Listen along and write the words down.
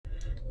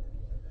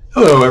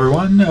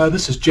everyone.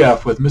 This is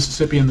Jeff with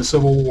Mississippi and the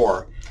Civil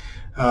War,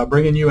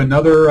 bringing you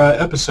another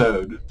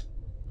episode.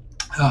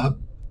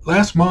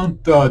 Last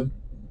month, in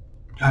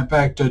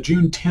fact,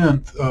 June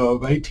 10th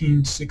of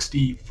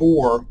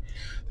 1864,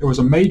 there was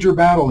a major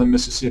battle in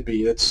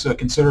Mississippi. It's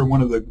considered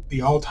one of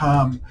the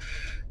all-time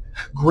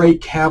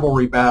great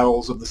cavalry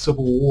battles of the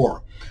Civil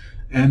War.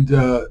 And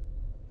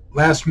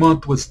last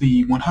month was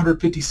the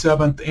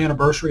 157th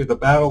anniversary of the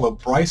Battle of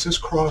Brice's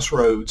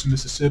Crossroads,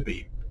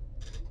 Mississippi.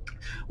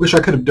 Wish I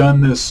could have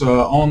done this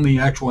on the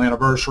actual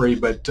anniversary,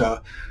 but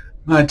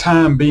my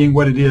time being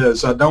what it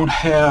is, I don't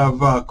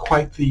have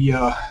quite the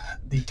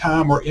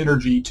time or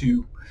energy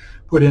to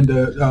put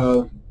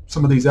into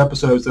some of these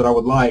episodes that I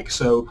would like.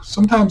 So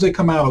sometimes they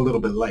come out a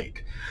little bit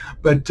late.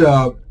 But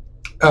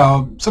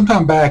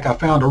sometime back, I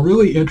found a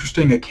really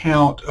interesting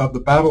account of the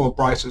Battle of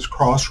Brice's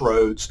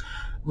Crossroads,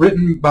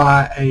 written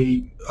by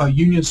a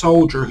Union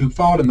soldier who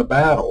fought in the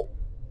battle.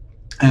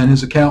 And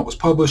his account was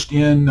published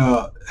in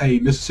a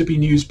Mississippi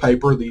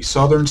newspaper, the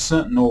Southern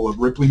Sentinel of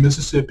Ripley,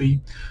 Mississippi.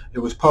 It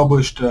was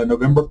published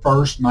November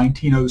 1st,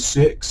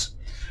 1906.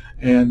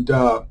 And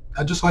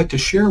I'd just like to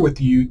share with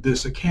you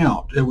this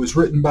account. It was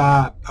written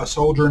by a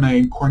soldier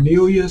named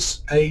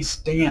Cornelius A.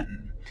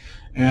 Stanton.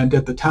 And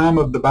at the time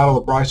of the Battle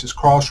of Brice's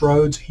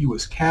Crossroads, he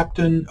was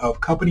captain of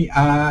Company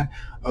I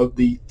of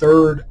the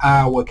 3rd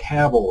Iowa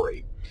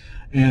Cavalry.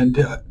 And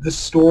this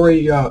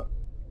story,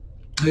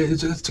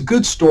 it's a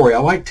good story. I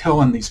like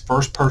telling these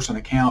first-person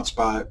accounts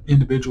by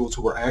individuals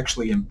who were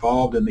actually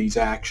involved in these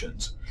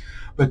actions.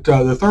 But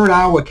the 3rd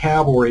Iowa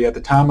Cavalry at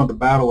the time of the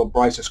Battle of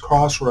Brice's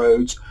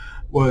Crossroads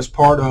was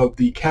part of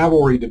the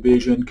cavalry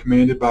division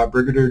commanded by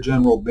Brigadier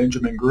General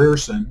Benjamin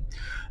Grierson.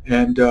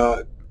 And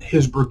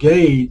his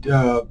brigade,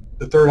 the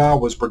 3rd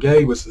Iowa's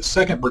brigade, was the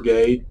 2nd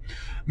Brigade,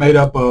 made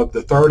up of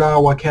the 3rd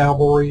Iowa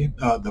Cavalry,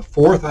 the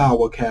 4th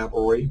Iowa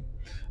Cavalry,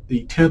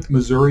 the 10th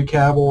Missouri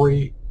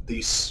Cavalry,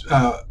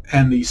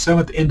 and the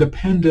 7th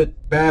Independent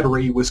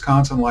Battery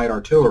Wisconsin Light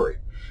Artillery.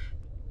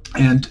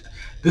 And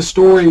this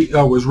story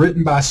was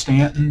written by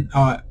Stanton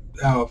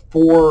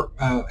for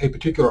a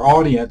particular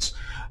audience.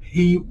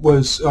 He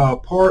was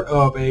part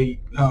of a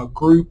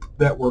group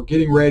that were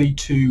getting ready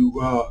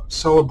to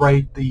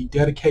celebrate the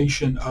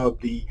dedication of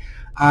the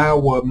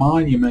Iowa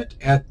Monument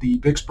at the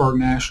Vicksburg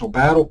National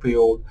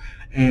Battlefield.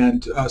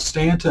 And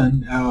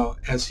Stanton,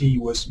 as he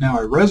was now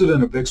a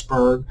resident of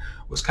Vicksburg,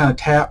 was kind of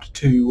tapped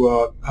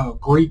to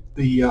greet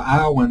the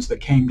Iowans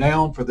that came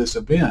down for this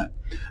event.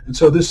 And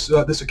so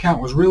this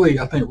account was really,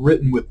 I think,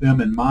 written with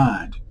them in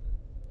mind.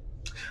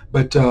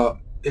 But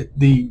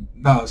the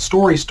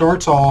story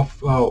starts off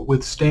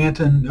with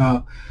Stanton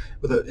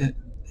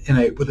in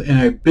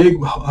a big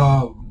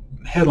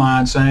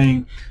headline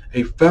saying,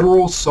 "A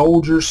Federal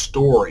Soldier's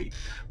Story.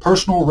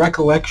 Personal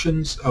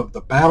Recollections of the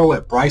Battle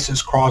at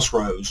Brice's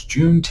Crossroads,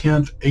 June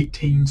 10th,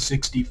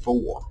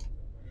 1864.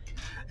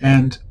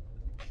 And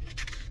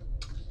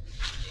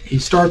he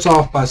starts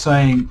off by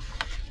saying,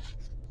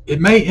 "It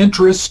may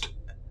interest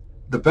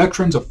the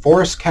veterans of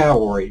Forest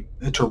Cavalry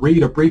to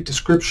read a brief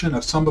description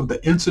of some of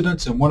the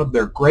incidents in one of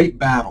their great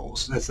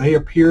battles as they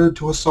appeared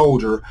to a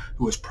soldier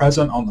who was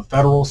present on the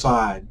Federal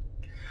side.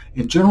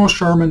 In General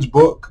Sherman's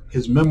book,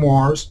 his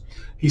memoirs,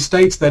 he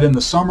states that in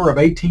the summer of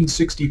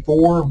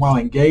 1864, while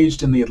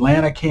engaged in the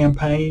Atlanta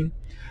campaign,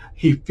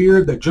 he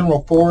feared that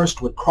General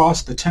Forrest would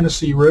cross the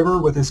Tennessee River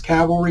with his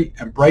cavalry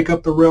and break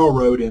up the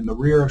railroad in the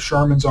rear of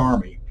Sherman's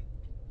army.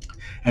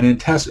 And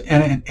in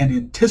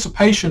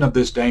anticipation of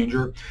this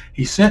danger,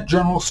 he sent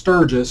General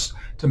Sturgis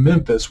to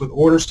Memphis with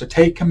orders to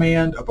take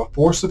command of a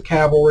force of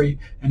cavalry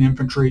and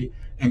infantry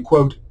and,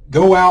 quote,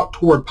 go out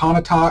toward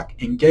Pontotoc,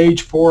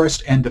 engage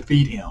Forrest, and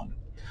defeat him.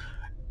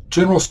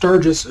 General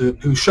Sturgis,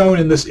 who's shown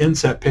in this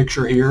inset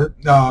picture here,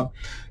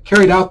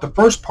 carried out the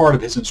first part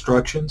of his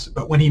instructions,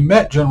 but when he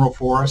met General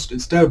Forrest,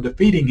 instead of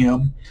defeating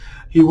him,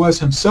 he was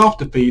himself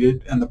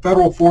defeated, and the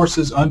Federal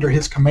forces under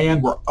his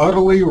command were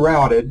utterly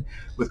routed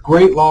with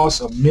great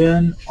loss of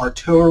men,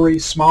 artillery,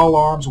 small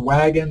arms,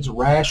 wagons,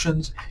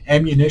 rations,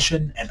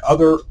 ammunition, and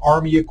other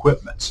army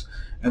equipments."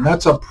 And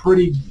that's a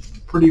pretty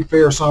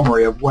fair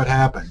summary of what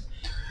happened.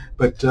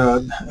 But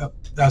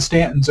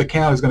Stanton's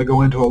account is going to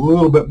go into a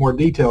little bit more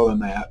detail than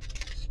that.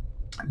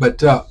 But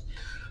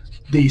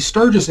the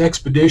Sturgis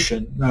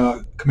expedition,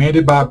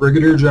 commanded by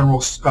Brigadier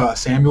General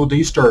Samuel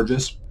D.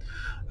 Sturgis,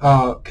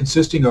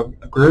 consisting of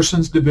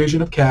Grierson's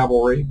division of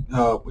cavalry,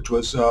 which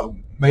was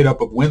made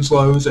up of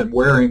Winslow's and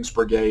Waring's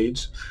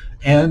brigades,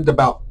 and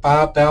about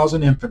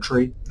 5,000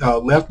 infantry,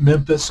 left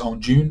Memphis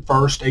on June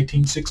 1st,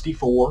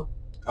 1864,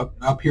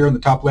 up here in the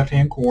top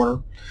left-hand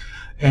corner.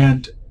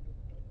 And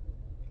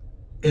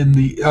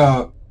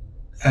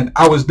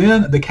I was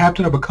then the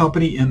captain of a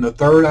company in the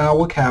 3rd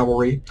Iowa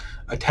Cavalry,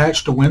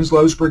 attached to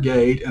Winslow's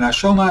brigade, and I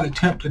shall not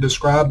attempt to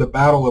describe the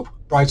Battle of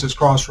Brice's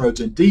Crossroads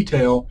in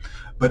detail,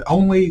 but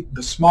only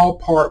the small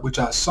part which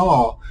I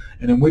saw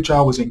and in which I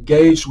was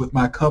engaged with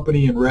my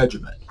company and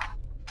regiment.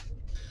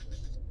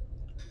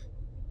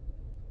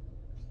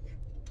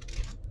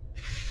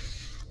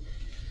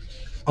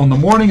 On the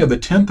morning of the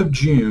 10th of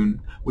June,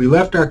 we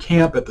left our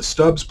camp at the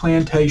Stubbs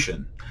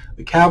Plantation.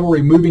 the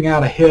cavalry moving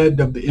out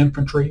ahead of the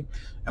infantry.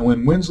 And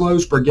when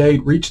Winslow's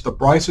brigade reached the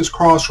Brice's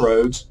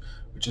Crossroads,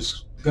 which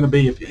is going to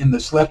be in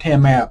this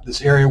left-hand map,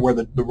 this area where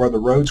the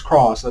roads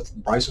cross, that's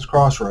Brice's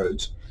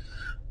Crossroads,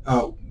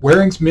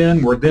 Waring's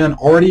men were then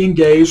already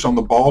engaged on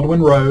the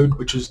Baldwin Road,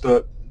 which is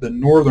the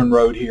northern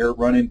road here,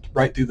 running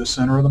right through the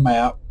center of the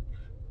map.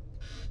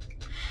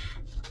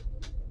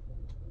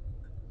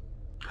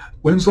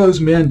 Winslow's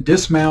men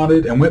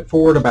dismounted and went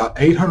forward about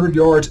 800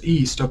 yards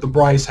east of the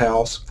Brice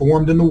house,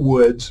 formed in the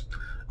woods,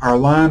 our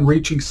line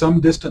reaching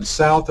some distance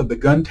south of the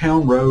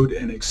Guntown Road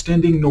and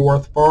extending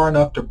north far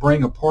enough to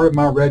bring a part of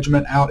my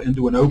regiment out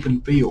into an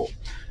open field.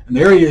 And the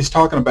area he's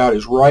talking about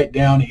is right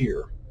down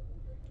here.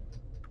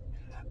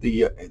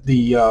 The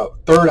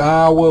 3rd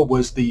Iowa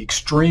was the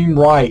extreme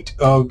right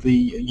of the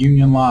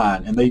Union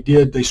line, and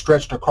they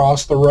stretched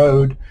across the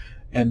road,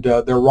 and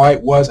their right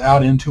was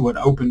out into an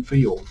open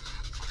field.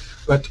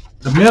 But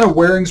the men of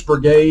Waring's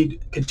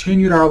brigade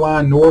continued our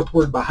line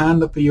northward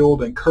behind the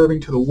field and curving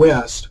to the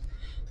west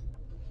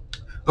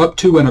up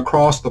to and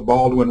across the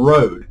Baldwin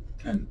Road.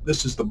 And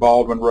this is the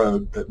Baldwin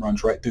Road that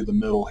runs right through the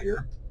middle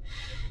here.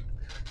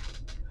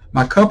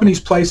 My company's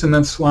place in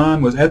this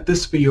line was at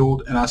this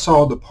field, and I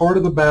saw the part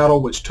of the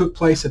battle which took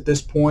place at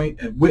this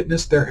point and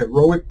witnessed their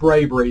heroic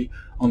bravery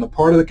on the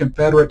part of the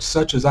Confederates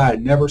such as I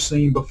had never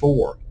seen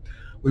before.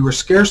 We were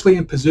scarcely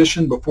in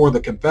position before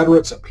the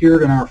Confederates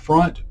appeared in our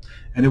front,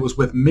 and it was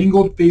with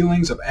mingled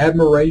feelings of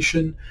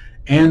admiration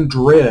and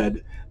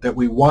dread that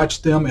we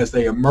watched them as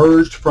they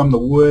emerged from the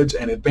woods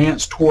and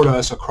advanced toward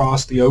us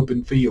across the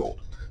open field.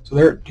 So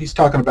there, he's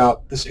talking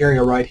about this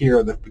area right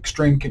here. The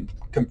extreme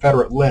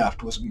Confederate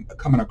left was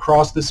coming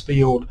across this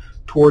field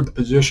toward the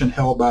position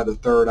held by the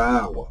 3rd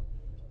Iowa.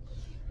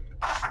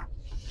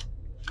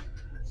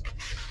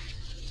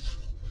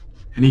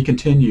 And he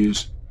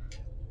continues,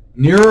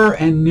 nearer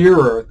and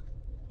nearer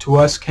to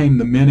us came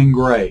the men in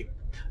gray,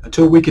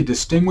 until we could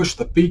distinguish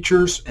the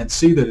features and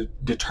see the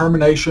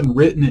determination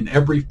written in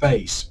every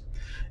face.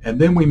 And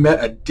then we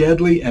met a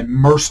deadly and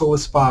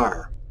merciless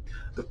fire.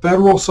 The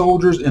Federal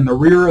soldiers in the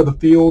rear of the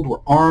field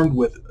were armed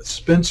with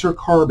Spencer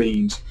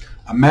carbines,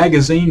 a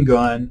magazine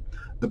gun,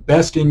 the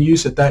best in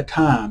use at that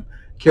time,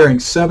 carrying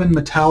 7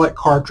 metallic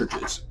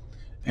cartridges.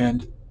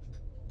 And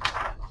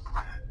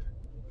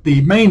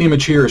the main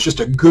image here is just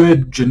a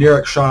good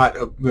generic shot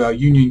of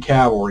Union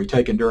cavalry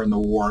taken during the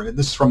war. And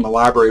this is from the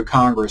Library of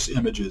Congress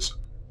images.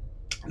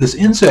 This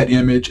inset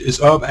image is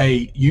of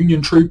a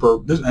Union trooper,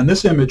 and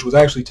this image was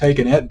actually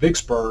taken at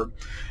Vicksburg,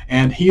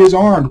 and he is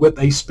armed with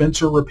a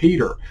Spencer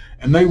repeater.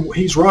 And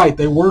he's right,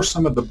 they were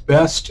some of the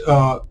best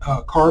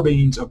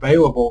carbines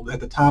available at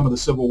the time of the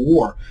Civil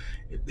War.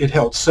 It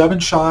held 7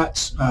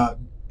 shots,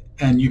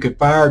 and you could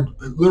fire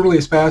literally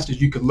as fast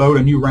as you could load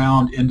a new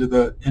round into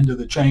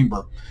the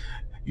chamber.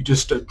 You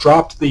just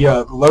dropped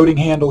the loading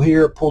handle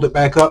here, pulled it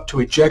back up to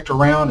eject a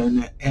round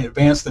and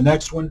advance the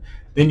next one.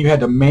 Then you had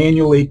to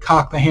manually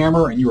cock the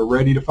hammer and you were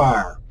ready to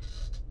fire.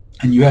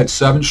 And you had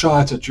 7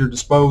 shots at your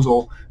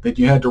disposal that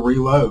you had to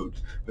reload.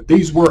 But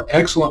these were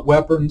excellent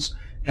weapons,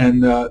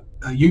 and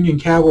Union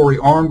cavalry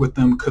armed with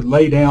them could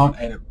lay down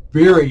a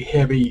very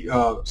heavy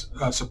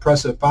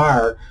suppressive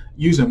fire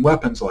using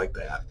weapons like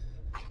that.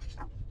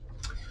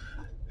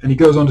 And he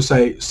goes on to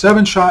say,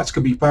 7 shots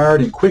could be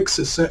fired in quick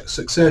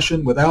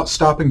succession without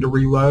stopping to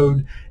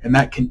reload, and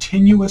that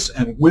continuous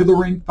and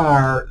withering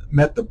fire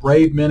met the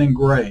brave men in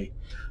gray.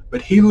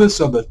 But heedless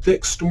of the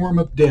thick storm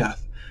of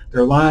death,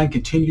 their line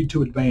continued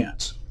to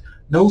advance.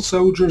 No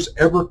soldiers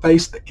ever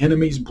faced the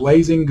enemy's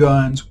blazing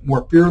guns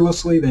more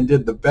fearlessly than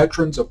did the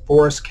veterans of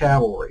Forrest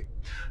Cavalry,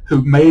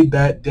 who made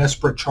that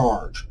desperate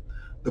charge.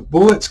 The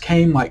bullets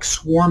came like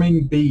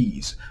swarming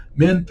bees.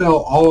 Men fell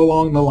all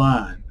along the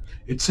line.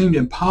 It seemed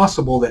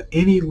impossible that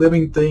any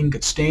living thing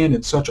could stand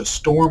in such a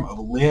storm of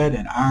lead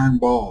and iron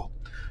ball.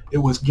 It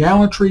was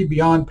gallantry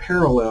beyond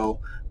parallel,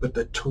 but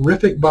the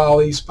terrific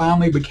volleys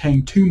finally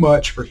became too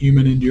much for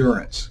human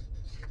endurance.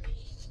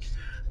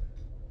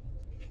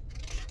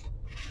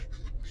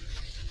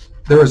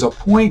 There is a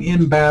point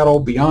in battle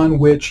beyond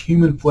which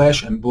human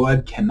flesh and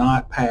blood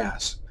cannot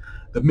pass.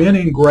 The men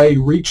in gray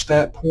reached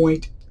that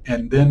point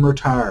and then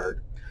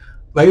retired.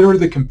 Later,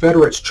 the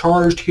Confederates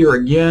charged here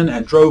again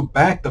and drove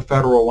back the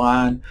Federal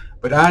line,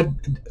 but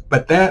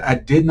that I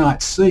did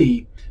not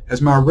see,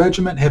 as my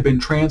regiment had been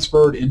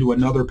transferred into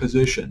another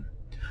position.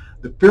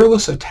 The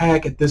fearless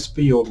attack at this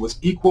field was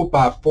equaled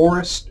by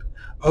Forrest,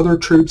 other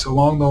troops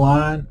along the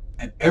line,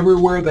 and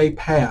everywhere they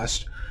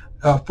passed,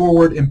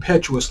 forward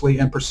impetuously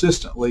and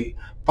persistently,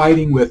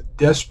 fighting with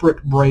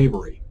desperate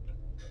bravery.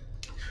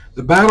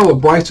 The Battle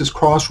of Brice's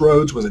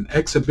Crossroads was an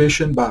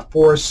exhibition by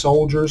Forrest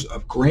soldiers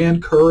of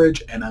grand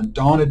courage and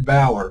undaunted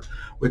valor,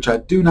 which I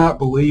do not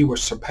believe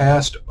was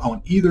surpassed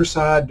on either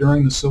side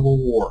during the Civil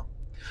War.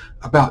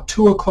 About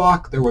 2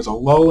 o'clock there was a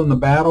lull in the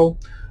battle.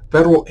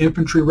 Federal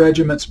infantry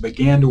regiments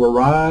began to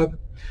arrive,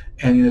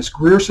 and as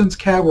Grierson's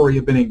cavalry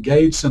had been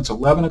engaged since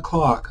 11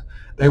 o'clock,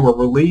 they were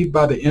relieved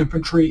by the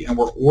infantry and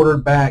were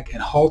ordered back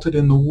and halted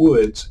in the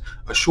woods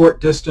a short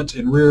distance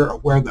in rear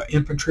of where the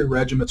infantry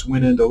regiments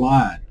went into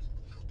line.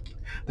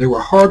 They were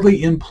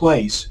hardly in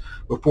place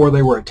before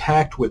they were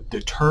attacked with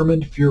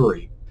determined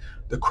fury.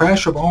 The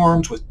crash of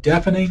arms was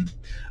deafening.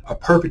 A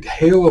perfect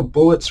hail of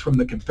bullets from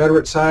the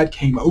Confederate side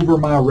came over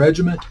my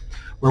regiment,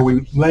 where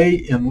we lay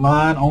in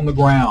line on the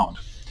ground.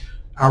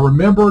 I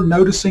remember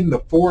noticing the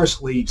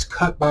forest leaves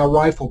cut by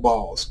rifle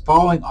balls,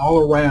 falling all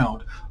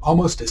around,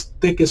 almost as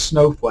thick as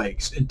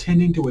snowflakes,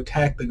 intending to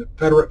attack the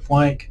Confederate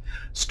flank.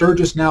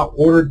 Sturgis now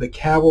ordered the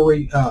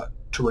cavalry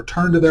to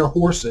return to their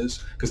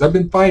horses, because they've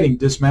been fighting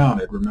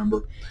dismounted,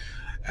 remember,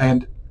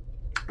 and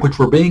which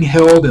were being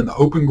held in the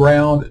open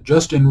ground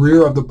just in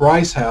rear of the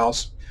Brice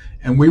house,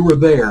 and we were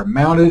there,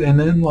 mounted and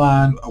in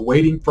line,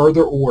 awaiting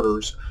further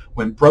orders,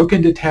 when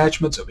broken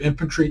detachments of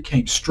infantry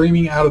came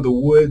streaming out of the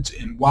woods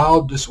in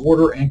wild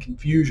disorder and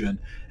confusion,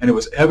 and it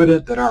was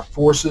evident that our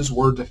forces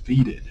were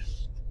defeated.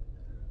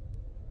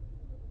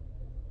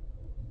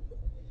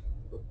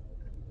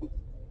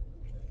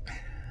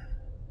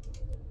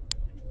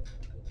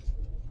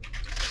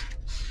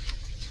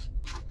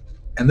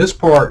 And this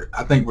part,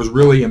 I think, was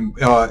really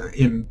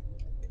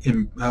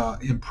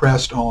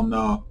impressed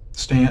on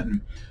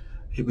Stanton,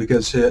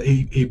 because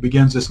he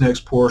begins this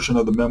next portion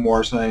of the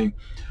memoir saying,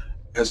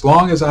 "As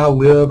long as I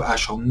live, I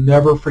shall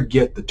never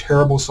forget the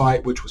terrible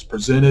sight which was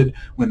presented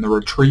when the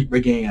retreat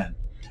began.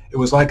 It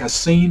was like a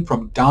scene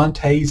from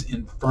Dante's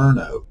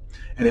Inferno,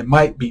 and it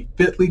might be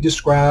fitly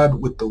described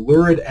with the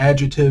lurid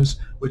adjectives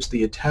which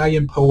the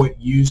Italian poet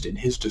used in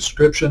his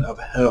description of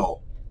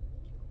hell."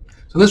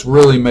 So this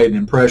really made an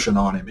impression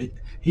on him.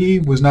 He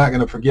was not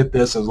going to forget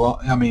this as long.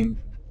 I mean,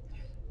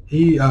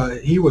 he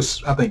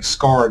was, I think,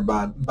 scarred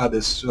by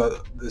this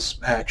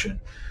action.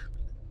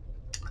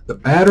 The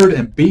battered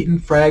and beaten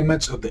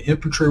fragments of the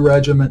infantry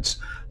regiments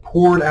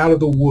poured out of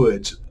the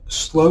woods,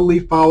 slowly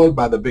followed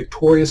by the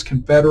victorious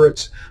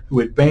Confederates, who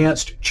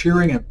advanced,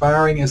 cheering and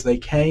firing as they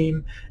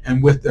came,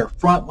 and with their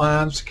front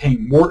lines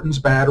came Morton's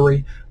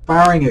battery,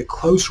 firing at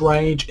close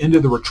range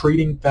into the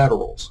retreating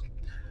Federals.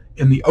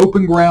 In the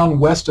open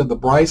ground west of the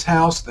Brice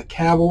house, the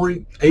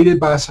cavalry, aided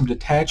by some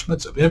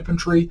detachments of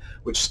infantry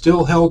which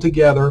still held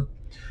together,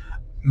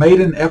 made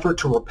an effort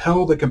to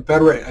repel the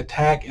Confederate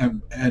attack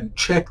and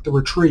check the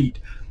retreat,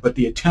 but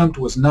the attempt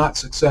was not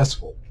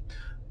successful.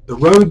 The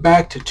road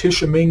back to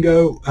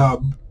Tishomingo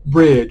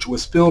Bridge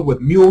was filled with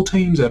mule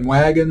teams and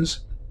wagons,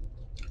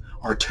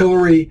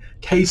 artillery,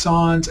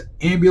 caissons,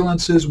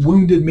 ambulances,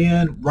 wounded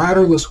men,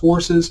 riderless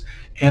horses,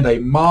 and a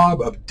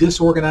mob of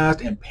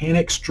disorganized and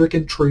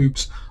panic-stricken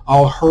troops,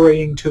 all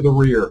hurrying to the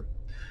rear.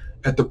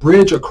 At the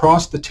bridge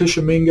across the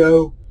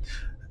Tishomingo,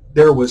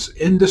 there was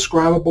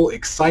indescribable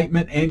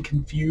excitement and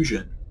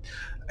confusion,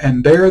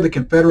 and there the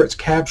Confederates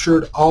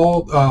captured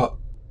all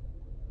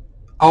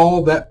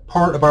that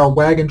part of our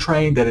wagon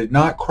train that had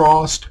not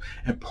crossed,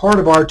 and part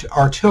of our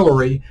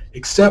artillery,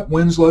 except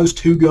Winslow's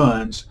 2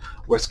 guns,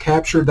 was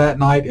captured that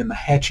night in the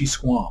Hatchie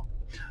Swamp.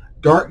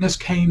 Darkness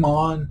came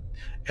on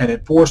and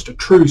enforced a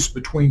truce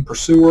between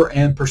pursuer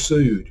and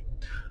pursued.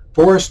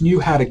 Forrest knew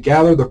how to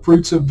gather the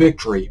fruits of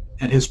victory,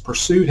 and his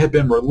pursuit had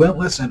been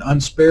relentless and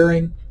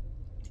unsparing,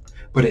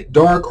 but at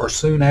dark or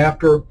soon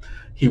after,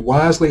 he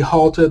wisely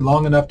halted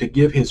long enough to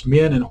give his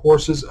men and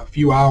horses a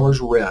few hours'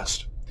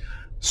 rest.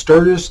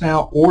 Sturgis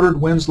now ordered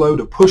Winslow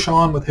to push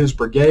on with his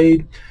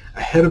brigade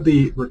ahead of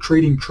the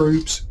retreating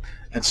troops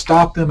and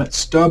stop them at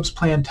Stubbs'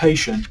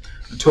 plantation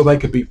until they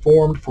could be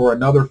formed for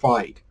another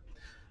fight.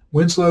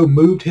 Winslow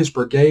moved his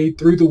brigade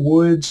through the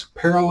woods,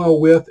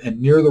 parallel with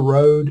and near the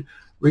road,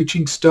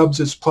 reaching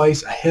Stubbs'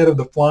 place ahead of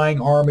the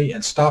flying army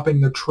and stopping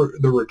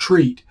the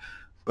retreat.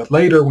 But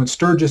later, when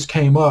Sturgis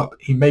came up,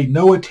 he made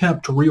no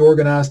attempt to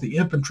reorganize the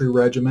infantry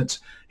regiments.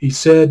 He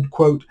said,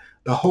 quote,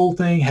 "The whole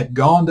thing had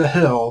gone to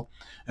hell,"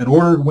 and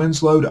ordered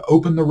Winslow to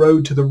open the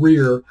road to the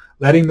rear,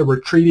 letting the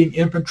retreating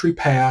infantry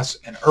pass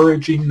and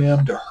urging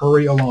them to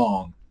hurry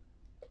along.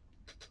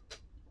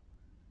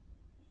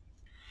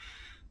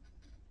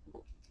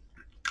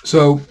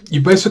 So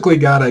you basically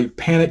got a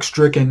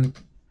panic-stricken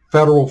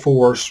Federal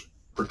force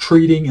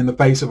retreating in the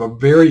face of a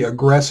very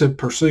aggressive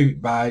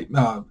pursuit by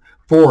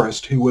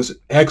Forrest, who was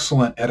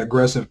excellent at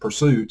aggressive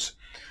pursuits.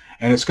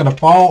 And it's going to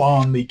fall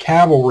on the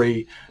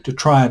cavalry to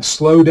try and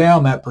slow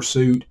down that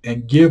pursuit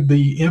and give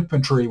the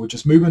infantry, which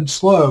is moving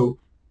slow,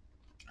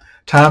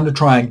 time to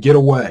try and get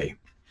away.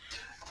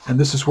 And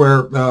this is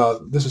where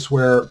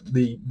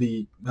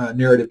the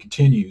narrative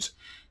continues.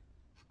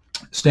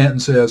 Stanton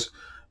says,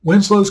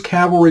 Winslow's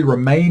cavalry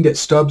remained at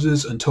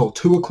Stubbs's until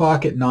 2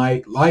 o'clock at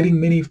night, lighting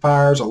many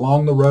fires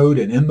along the road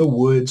and in the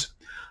woods,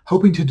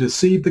 hoping to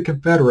deceive the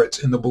Confederates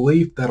in the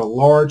belief that a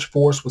large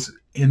force was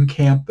in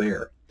camp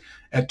there.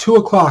 At 2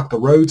 o'clock, the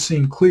road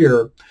seemed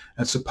clear,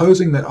 and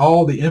supposing that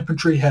all the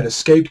infantry had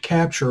escaped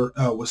capture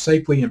was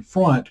safely in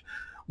front,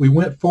 we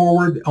went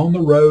forward on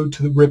the road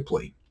to the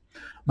Ripley.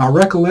 My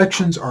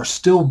recollections are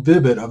still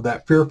vivid of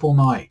that fearful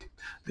night.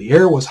 The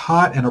air was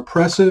hot and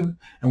oppressive,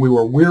 and we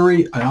were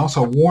weary and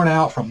also worn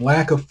out from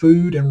lack of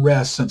food and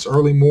rest since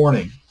early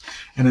morning,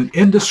 and an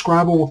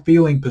indescribable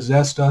feeling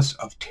possessed us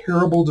of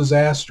terrible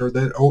disaster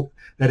that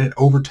had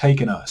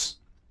overtaken us.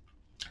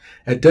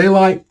 At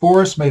daylight,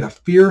 Forrest made a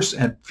fierce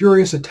and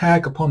furious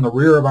attack upon the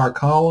rear of our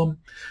column,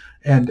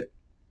 and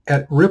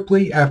at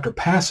Ripley, after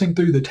passing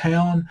through the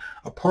town,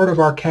 a part of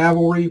our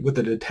cavalry with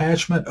a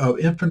detachment of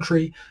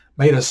infantry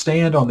made a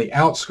stand on the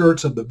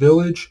outskirts of the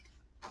village,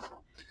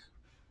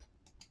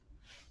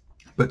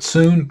 but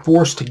soon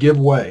forced to give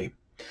way.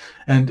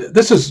 And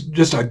this is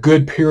just a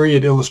good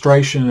period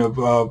illustration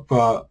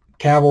of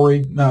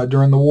cavalry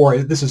during the war.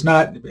 This is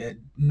not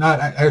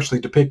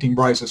actually depicting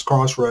Brice's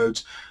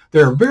Crossroads.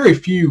 There are very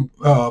few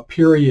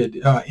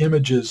period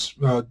images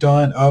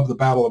done of the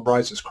Battle of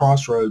Brice's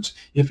Crossroads,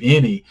 if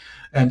any.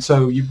 And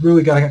so you've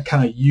really got to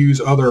kind of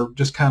use other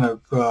just kind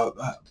of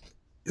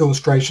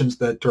illustrations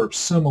that are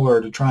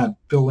similar to try and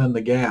fill in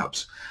the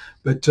gaps.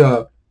 But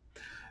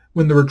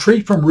when the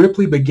retreat from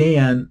Ripley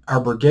began, our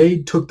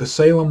brigade took the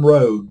Salem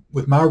Road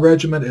with my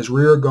regiment as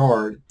rear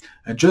guard,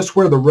 and just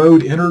where the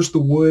road enters the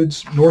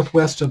woods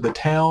northwest of the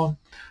town,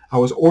 I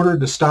was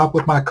ordered to stop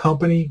with my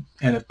company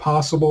and, if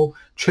possible,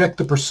 check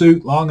the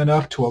pursuit long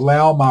enough to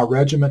allow my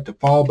regiment to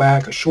fall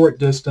back a short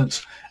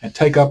distance and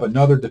take up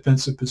another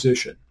defensive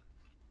position.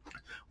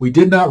 We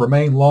did not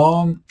remain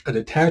long. A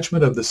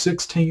detachment of the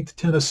 16th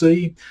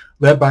Tennessee,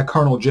 led by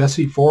Colonel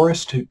Jesse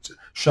Forrest, who's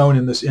shown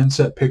in this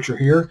inset picture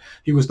here.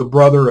 He was the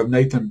brother of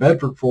Nathan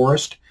Bedford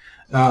Forrest.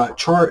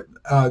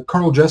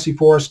 Colonel Jesse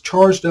Forrest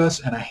charged us,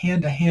 and a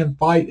hand-to-hand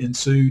fight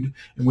ensued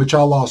in which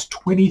I lost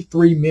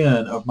 23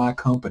 men of my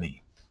company.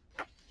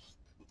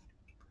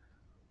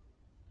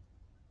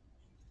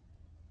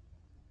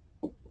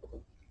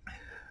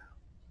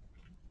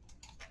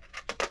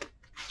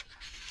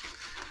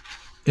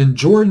 In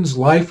Jordan's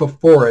Life of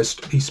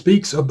Forrest, he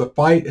speaks of the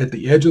fight at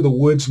the edge of the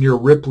woods near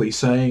Ripley,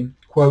 saying,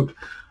 quote,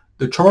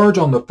 "The charge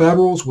on the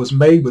Federals was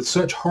made with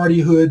such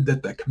hardihood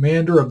that the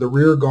commander of the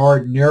rear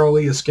guard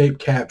narrowly escaped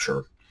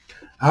capture.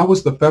 I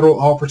was the Federal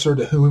officer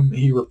to whom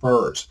he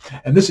refers."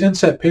 And this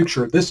inset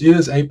picture, this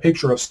is a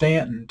picture of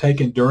Stanton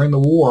taken during the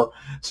war.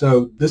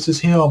 So this is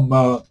him.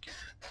 I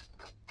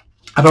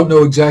don't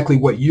know exactly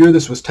what year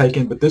this was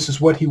taken, but this is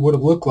what he would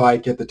have looked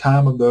like at the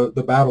time of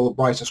the Battle of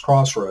Brice's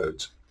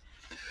Crossroads.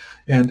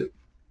 And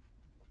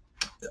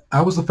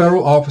I was the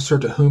Federal officer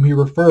to whom he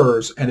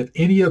refers, and if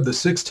any of the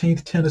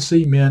 16th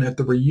Tennessee men at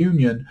the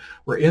reunion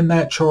were in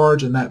that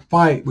charge and that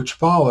fight which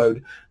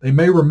followed, they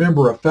may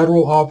remember a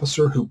Federal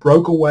officer who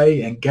broke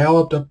away and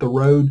galloped up the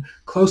road,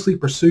 closely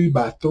pursued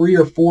by 3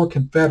 or 4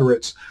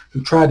 Confederates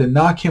who tried to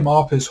knock him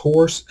off his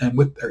horse and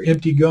with their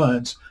empty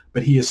guns,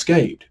 but he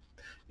escaped.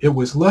 It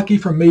was lucky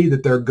for me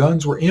that their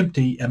guns were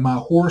empty and my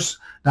horse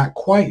not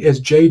quite as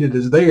jaded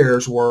as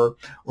theirs were,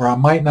 or I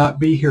might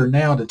not be here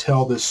now to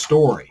tell this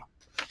story.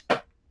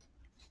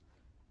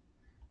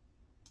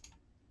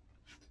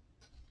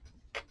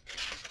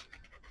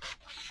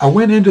 I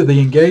went into the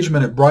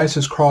engagement at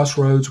Brice's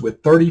Crossroads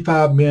with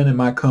 35 men in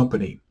my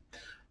company.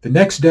 The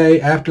next day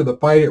after the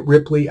fight at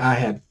Ripley, I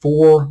had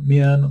 4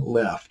 men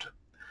left.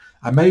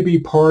 I may be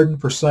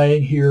pardoned for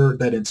saying here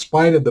that in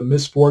spite of the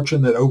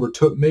misfortune that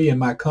overtook me and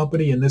my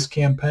company in this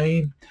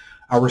campaign,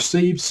 I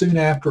received soon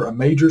after a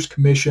major's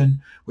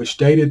commission which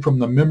dated from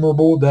the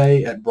memorable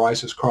day at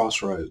Brice's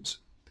Crossroads.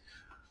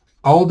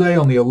 All day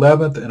on the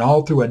 11th and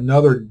all through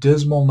another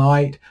dismal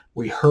night,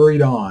 we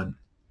hurried on,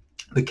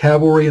 the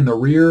cavalry in the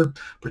rear,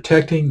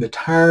 protecting the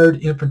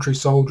tired infantry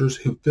soldiers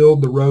who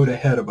filled the road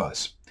ahead of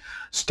us.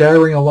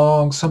 Staggering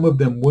along, some of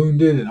them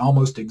wounded and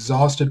almost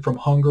exhausted from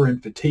hunger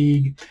and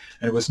fatigue,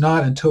 and it was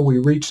not until we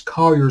reached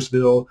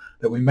Colliersville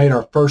that we made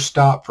our first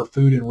stop for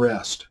food and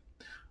rest.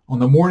 On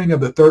the morning of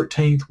the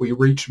 13th, we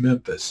reached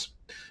Memphis.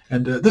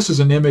 And this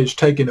is an image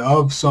taken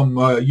of some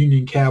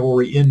Union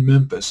cavalry in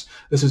Memphis.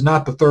 This is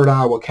not the 3rd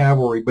Iowa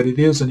Cavalry, but it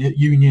is a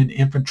Union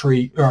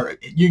infantry or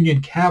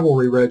Union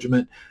cavalry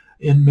regiment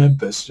in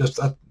Memphis. Just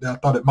I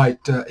thought it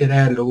might it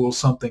added a little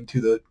something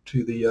to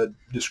the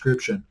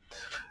description.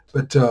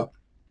 But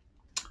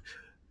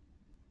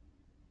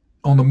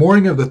on the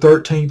morning of the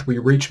 13th, we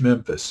reached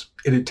Memphis.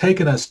 It had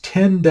taken us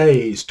 10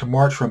 days to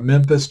march from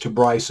Memphis to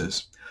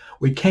Brice's.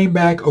 We came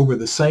back over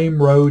the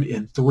same road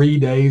in 3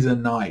 days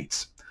and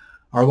nights.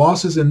 Our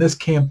losses in this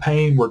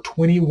campaign were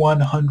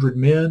 2,100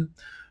 men,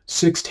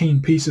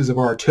 16 pieces of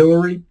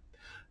artillery,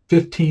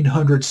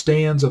 1,500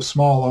 stands of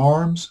small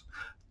arms,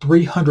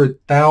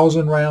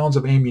 300,000 rounds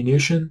of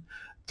ammunition,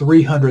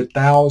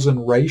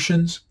 300,000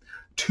 rations,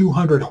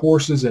 200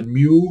 horses and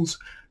mules,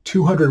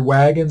 200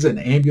 wagons and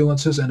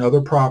ambulances and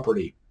other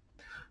property.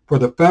 For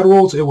the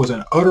Federals, it was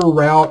an utter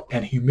rout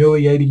and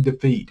humiliating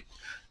defeat.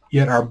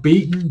 Yet our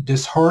beaten,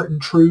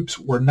 disheartened troops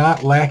were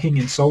not lacking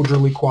in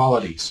soldierly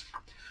qualities.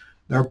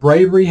 Their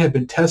bravery had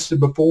been tested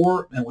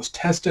before and was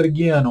tested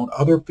again on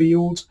other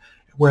fields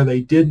where they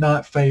did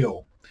not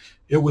fail.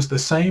 It was the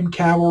same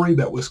cavalry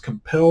that was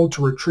compelled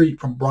to retreat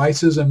from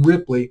Brice's and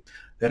Ripley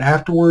that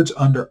afterwards,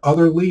 under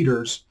other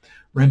leaders,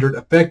 rendered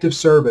effective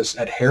service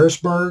at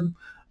Harrisburg,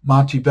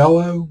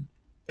 Montevallo,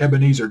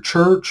 Ebenezer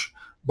Church,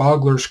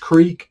 Bogler's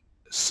Creek,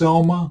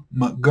 Selma,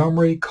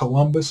 Montgomery,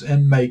 Columbus,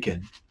 and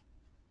Macon.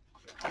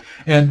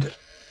 And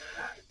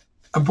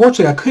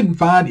unfortunately, I couldn't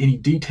find any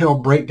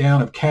detailed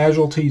breakdown of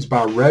casualties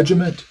by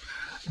regiment.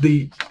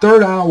 The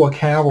 3rd Iowa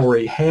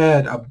Cavalry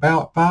had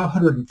about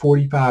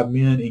 545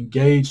 men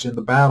engaged in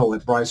the battle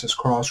at Brice's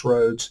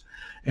Crossroads,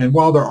 and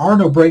while there are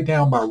no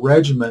breakdown by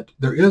regiment,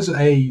 there is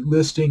a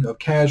listing of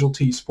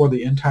casualties for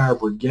the entire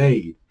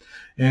brigade.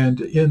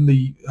 And in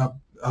the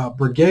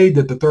brigade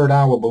that the 3rd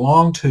Iowa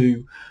belonged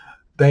to,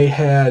 they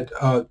had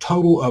a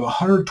total of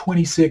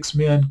 126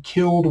 men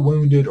killed,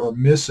 wounded, or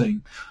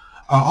missing.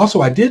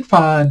 Also, I did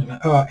find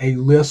a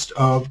list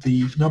of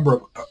the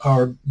number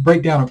of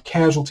breakdown of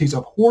casualties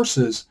of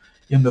horses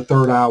in the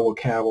 3rd Iowa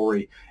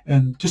Cavalry.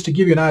 And just to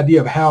give you an idea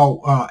of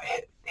how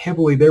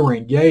heavily they were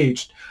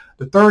engaged,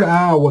 the 3rd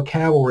Iowa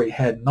Cavalry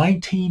had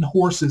 19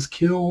 horses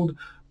killed,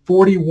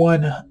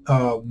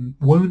 41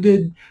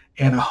 wounded,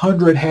 and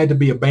 100 had to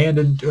be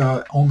abandoned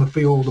on the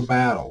field of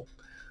battle.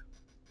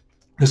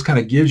 This kind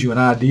of gives you an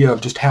idea of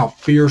just how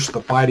fierce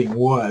the fighting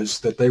was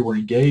that they were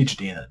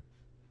engaged in.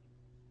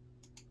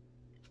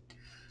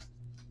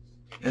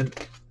 And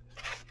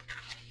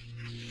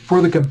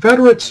for the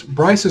Confederates,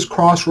 Brice's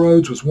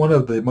Crossroads was one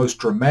of the most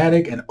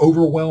dramatic and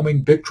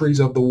overwhelming victories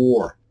of the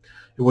war.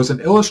 It was an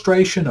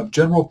illustration of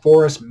General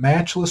Forrest's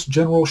matchless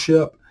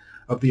generalship,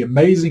 of the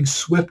amazing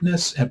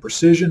swiftness and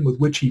precision with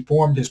which he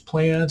formed his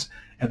plans,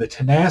 and the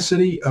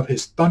tenacity of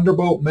his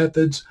thunderbolt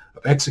methods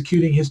of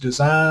executing his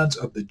designs,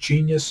 of the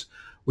genius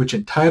which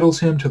entitles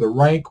him to the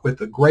rank with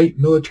the great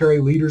military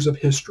leaders of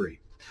history.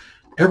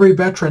 Every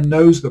veteran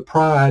knows the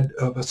pride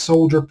of a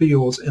soldier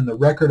feels in the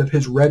record of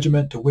his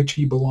regiment to which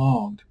he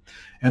belonged,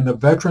 and the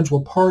veterans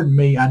will pardon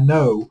me, I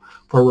know,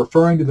 for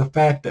referring to the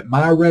fact that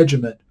my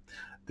regiment,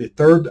 the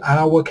 3rd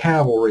Iowa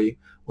Cavalry,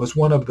 was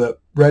one of the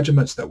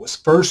regiments that was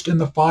first in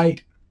the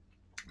fight,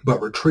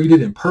 but retreated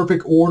in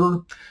perfect order,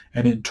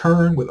 and in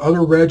turn, with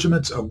other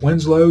regiments of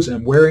Winslow's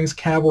and Waring's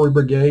cavalry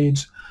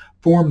brigades,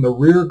 formed the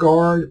rear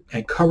guard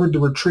and covered the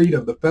retreat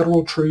of the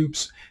Federal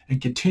troops, and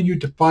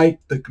continued to fight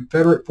the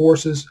Confederate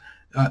forces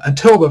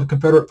until the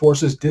Confederate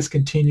forces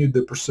discontinued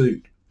the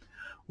pursuit.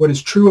 What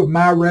is true of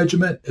my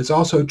regiment is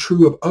also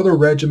true of other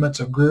regiments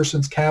of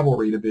Grierson's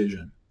cavalry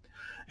division.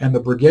 And the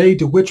brigade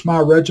to which my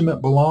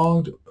regiment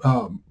belonged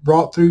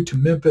brought through to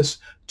Memphis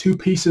 2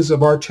 pieces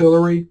of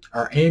artillery,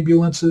 our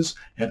ambulances,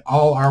 and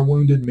all our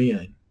wounded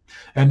men.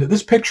 And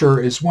this picture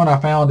is one I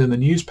found in the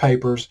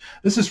newspapers.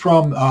 This is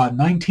from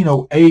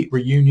 1908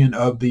 reunion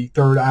of the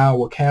 3rd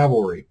Iowa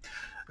Cavalry.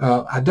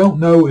 I don't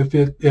know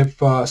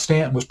if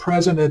Stanton was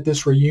present at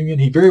this reunion.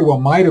 He very well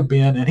might have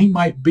been, and he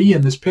might be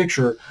in this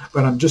picture,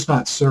 but I'm just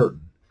not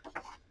certain.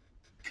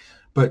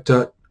 But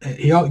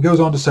he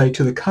goes on to say,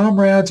 to the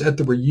comrades at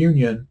the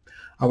reunion,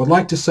 I would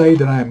like to say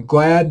that I am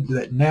glad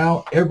that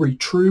now every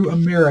true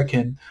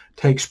American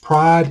takes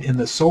pride in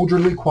the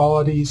soldierly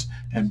qualities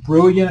and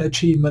brilliant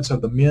achievements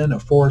of the men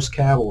of Forrest's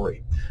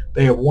cavalry.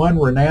 They have won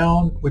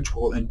renown which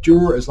will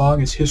endure as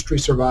long as history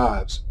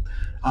survives.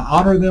 I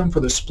honor them for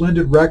the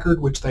splendid record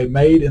which they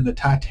made in the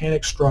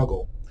Titanic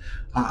struggle.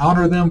 I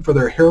honor them for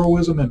their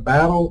heroism in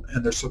battle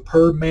and their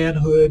superb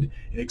manhood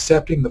in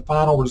accepting the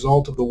final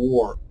result of the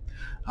war.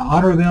 I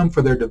honor them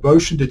for their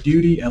devotion to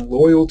duty and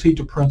loyalty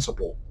to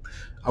principle.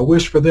 I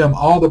wish for them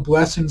all the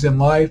blessings in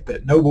life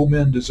that noble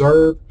men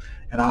deserve,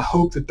 and I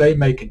hope that they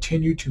may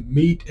continue to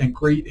meet and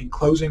greet in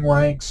closing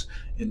ranks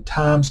in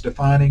time's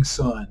defining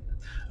sun,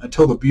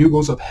 until the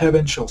bugles of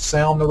heaven shall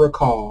sound the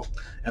recall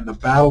and the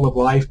battle of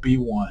life be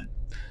won.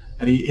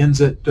 And he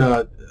ends at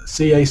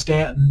C.A.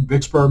 Stanton,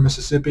 Vicksburg,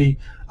 Mississippi,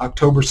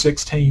 October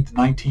 16,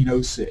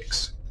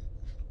 1906.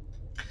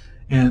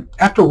 And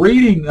after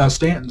reading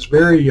Stanton's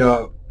very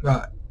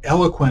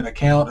eloquent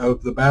account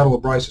of the Battle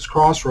of Brice's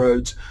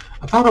Crossroads,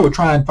 I thought I would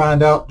try and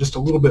find out just a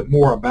little bit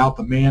more about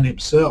the man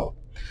himself.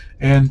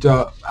 And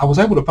I was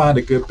able to find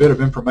a good bit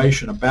of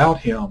information about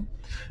him.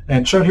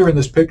 And shown here in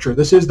this picture,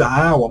 this is the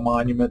Iowa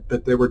monument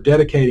that they were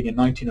dedicating in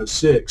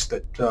 1906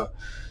 that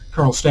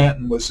Colonel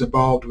Stanton was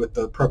involved with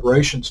the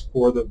preparations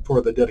for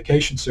the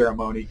dedication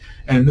ceremony.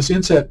 And this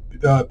inset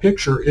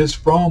picture is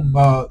from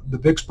the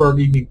Vicksburg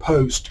Evening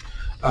Post,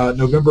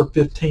 November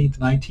 15th,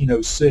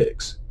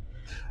 1906.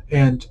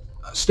 And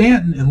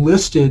Stanton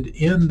enlisted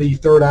in the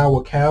 3rd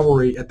Iowa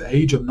Cavalry at the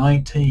age of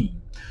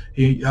 19.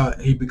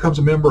 He becomes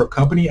a member of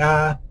Company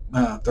I,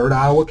 3rd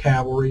Iowa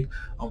Cavalry,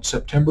 on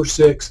September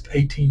 6,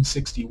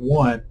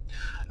 1861,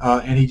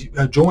 and he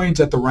joins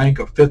at the rank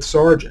of 5th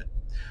Sergeant.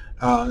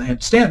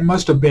 And Stanton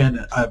must have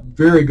been a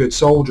very good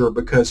soldier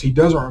because he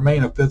doesn't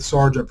remain a 5th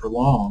Sergeant for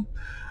long.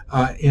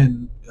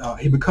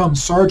 He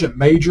becomes Sergeant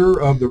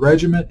Major of the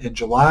regiment in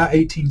July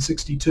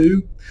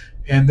 1862,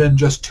 and then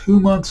just 2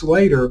 months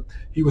later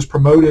he was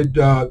promoted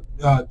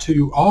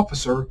to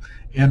officer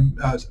and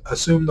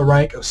assumed the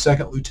rank of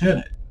 2nd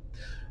Lieutenant.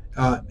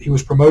 He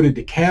was promoted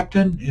to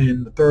captain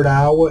in the 3rd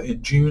Iowa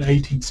in June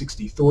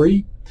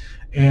 1863,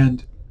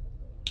 and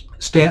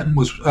Stanton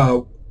was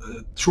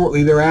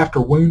shortly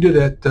thereafter wounded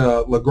at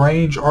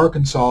LaGrange,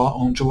 Arkansas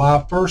on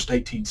July 1st,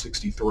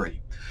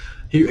 1863.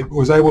 He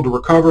was able to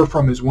recover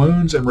from his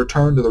wounds and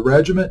return to the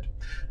regiment,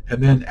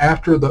 and then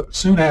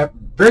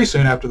very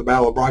soon after the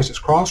Battle of Brice's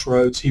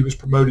Crossroads, he was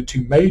promoted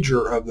to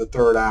Major of the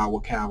 3rd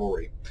Iowa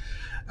Cavalry.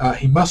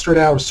 He mustered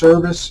out of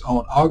service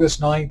on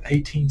August 9,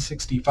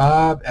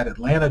 1865 at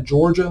Atlanta,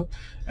 Georgia,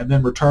 and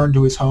then returned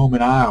to his home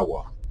in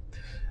Iowa.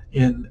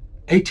 In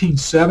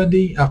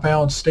 1870, I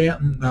found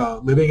Stanton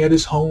living at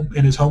his home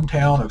in his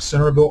hometown of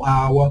Centerville,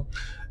 Iowa,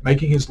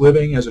 making his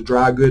living as a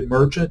dry good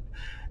merchant.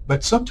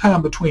 But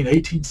sometime between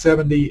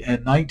 1870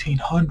 and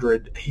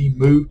 1900, he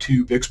moved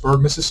to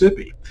Vicksburg,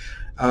 Mississippi,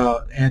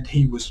 and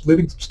he was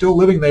still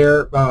living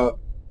there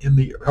in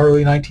the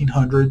early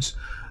 1900s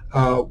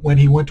when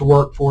he went to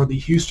work for the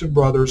Houston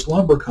Brothers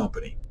Lumber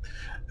Company.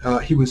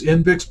 He was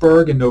in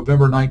Vicksburg in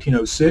November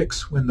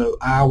 1906 when the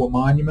Iowa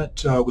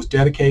Monument was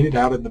dedicated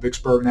out in the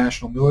Vicksburg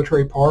National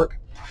Military Park,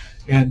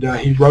 and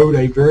he wrote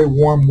a very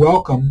warm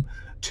welcome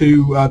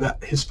to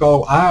his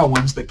fellow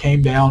Iowans that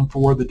came down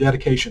for the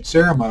dedication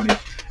ceremony.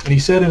 And he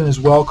said in his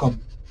welcome,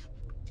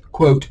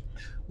 quote,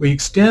 "We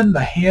extend the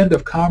hand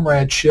of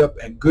comradeship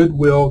and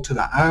goodwill to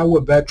the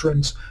Iowa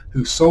veterans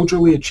whose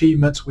soldierly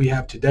achievements we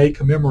have today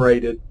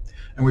commemorated,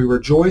 and we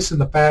rejoice in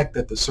the fact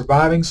that the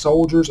surviving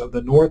soldiers of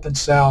the North and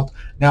South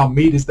now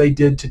meet as they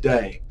did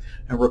today,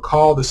 and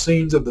recall the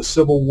scenes of the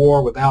Civil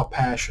War without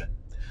passion,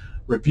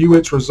 review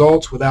its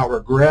results without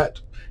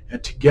regret,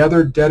 and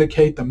together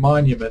dedicate the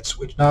monuments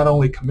which not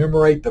only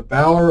commemorate the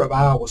valor of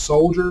Iowa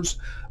soldiers,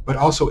 but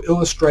also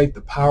illustrate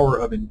the power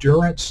of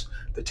endurance,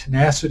 the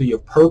tenacity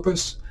of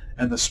purpose,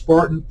 and the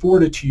Spartan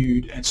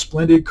fortitude and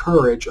splendid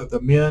courage of the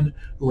men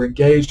who were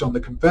engaged on the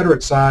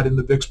Confederate side in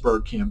the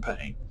Vicksburg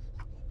campaign."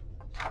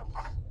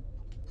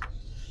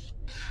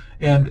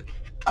 And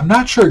I'm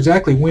not sure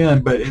exactly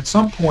when, but at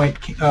some point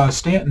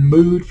Stanton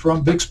moved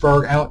from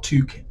Vicksburg out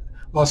to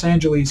Los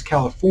Angeles,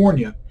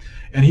 California,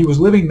 and he was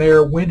living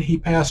there when he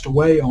passed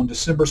away on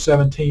December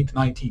 17,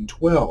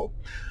 1912.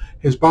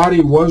 His body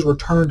was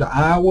returned to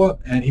Iowa,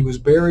 and he was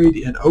buried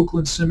in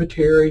Oakland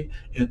Cemetery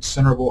in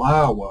Centerville,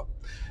 Iowa.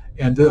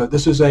 And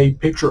this is a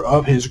picture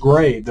of his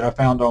grave that I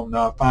found on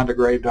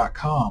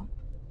findagrave.com.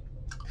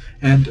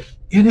 And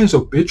in his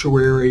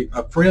obituary,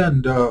 a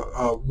friend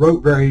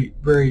wrote very,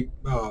 very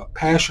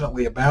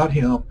passionately about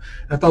him.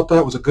 And I thought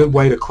that was a good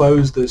way to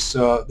close this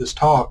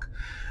talk.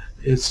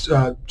 It's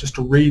just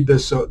to read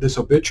this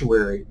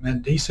obituary.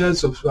 And he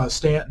says of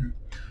Stanton,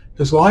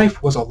 "His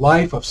life was a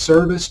life of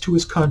service to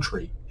his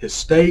country, his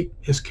state,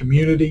 his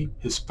community,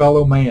 his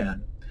fellow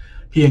man.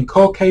 He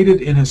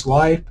inculcated in his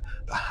life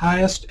the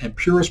highest and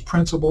purest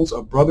principles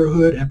of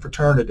brotherhood and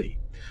fraternity.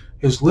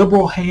 His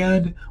liberal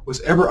hand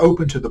was ever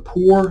open to the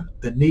poor,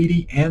 the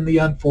needy, and the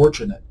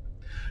unfortunate.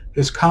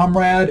 His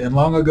comrade and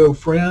long ago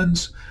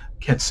friends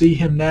can see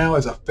him now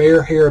as a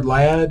fair-haired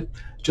lad,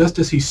 just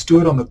as he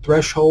stood on the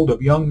threshold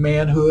of young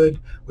manhood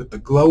with the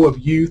glow of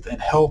youth and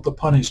health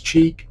upon his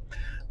cheek,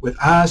 with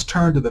eyes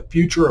turned to the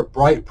future of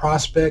bright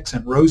prospects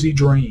and rosy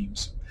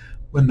dreams,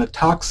 when the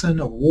tocsin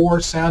of war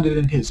sounded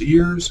in his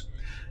ears,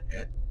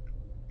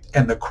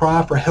 and the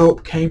cry for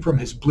help came from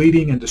his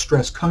bleeding and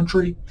distressed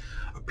country,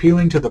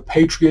 appealing to the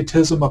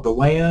patriotism of the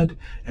land,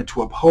 and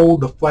to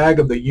uphold the flag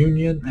of the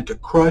Union, and to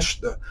crush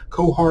the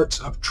cohorts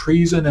of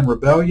treason and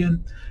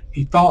rebellion.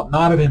 He thought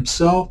not of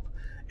himself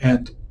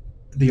and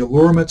the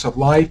allurements of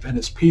life and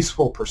his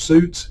peaceful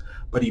pursuits,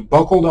 but he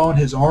buckled on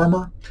his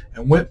armor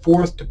and went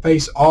forth to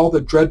face all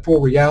the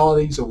dreadful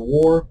realities of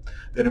war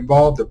that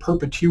involved the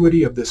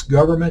perpetuity of this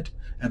government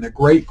and the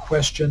great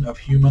question of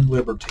human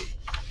liberty."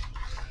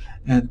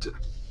 And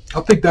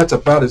I think that's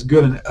about as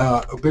good an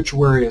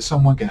obituary as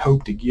someone can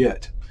hope to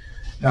get.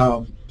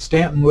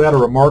 Stanton led a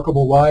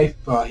remarkable life.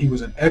 He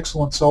was an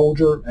excellent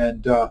soldier,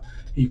 and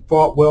he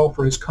fought well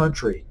for his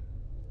country.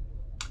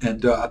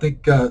 And I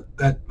think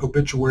that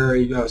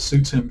obituary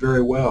suits him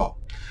very well.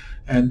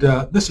 And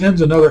this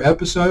ends another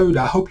episode.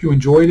 I hope you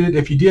enjoyed it.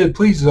 If you did,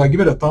 please give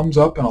it a thumbs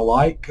up and a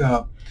like.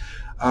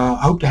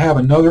 I hope to have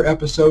another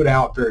episode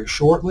out very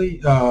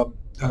shortly.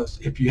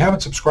 If you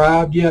haven't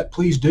subscribed yet,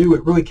 please do.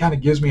 It really kind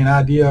of gives me an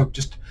idea of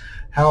just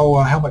how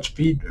much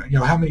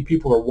how many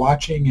people are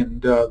watching,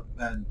 and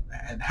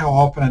how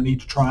often I need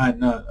to try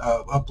and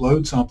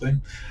upload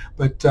something.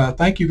 But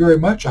thank you very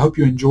much. I hope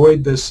you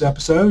enjoyed this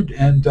episode,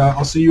 and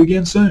I'll see you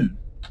again soon.